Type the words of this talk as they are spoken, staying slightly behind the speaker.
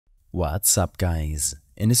What's up guys?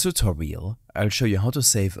 In this tutorial, I'll show you how to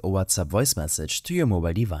save a WhatsApp voice message to your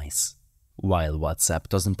mobile device. While WhatsApp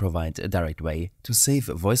doesn't provide a direct way to save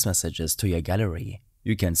voice messages to your gallery,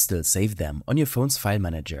 you can still save them on your phone's file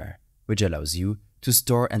manager, which allows you to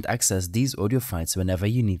store and access these audio files whenever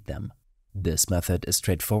you need them. This method is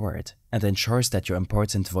straightforward and ensures that your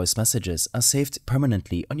important voice messages are saved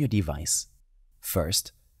permanently on your device.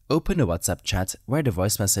 First, open a WhatsApp chat where the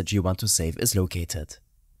voice message you want to save is located.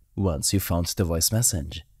 Once you found the voice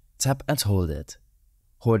message, tap and hold it.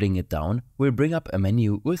 Holding it down will bring up a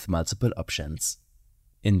menu with multiple options.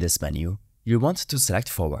 In this menu, you'll want to select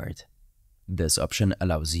Forward. This option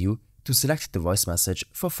allows you to select the voice message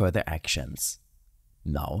for further actions.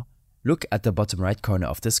 Now, look at the bottom right corner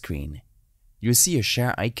of the screen. You'll see a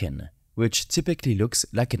share icon, which typically looks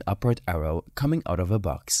like an upward arrow coming out of a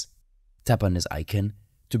box. Tap on this icon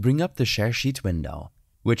to bring up the share sheet window,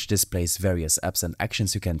 which displays various apps and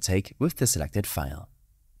actions you can take with the selected file.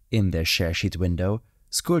 In the share sheet window,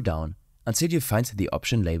 scroll down until you find the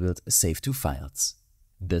option labeled Save to Files.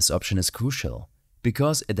 This option is crucial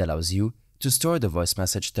because it allows you to store the voice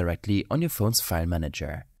message directly on your phone's file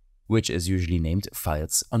manager, which is usually named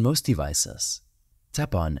Files on most devices.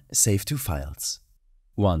 Tap on Save to Files.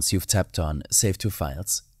 Once you've tapped on Save to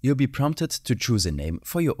Files, you'll be prompted to choose a name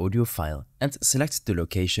for your audio file and select the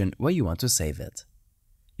location where you want to save it.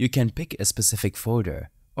 You can pick a specific folder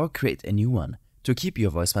or create a new one to keep your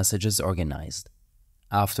voice messages organized.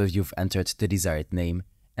 After you've entered the desired name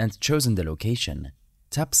and chosen the location,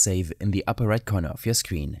 tap Save in the upper right corner of your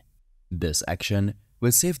screen. This action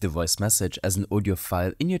will save the voice message as an audio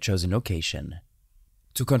file in your chosen location.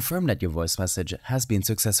 To confirm that your voice message has been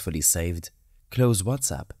successfully saved, close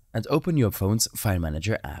WhatsApp and open your phone's File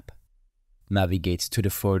Manager app. Navigate to the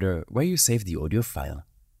folder where you saved the audio file.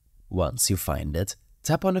 Once you find it,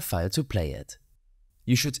 tap on the file to play it.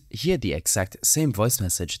 You should hear the exact same voice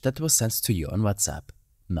message that was sent to you on WhatsApp,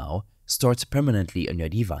 now stored permanently on your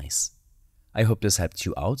device. I hope this helped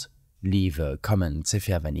you out. Leave a comment if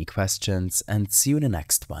you have any questions and see you in the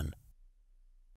next one.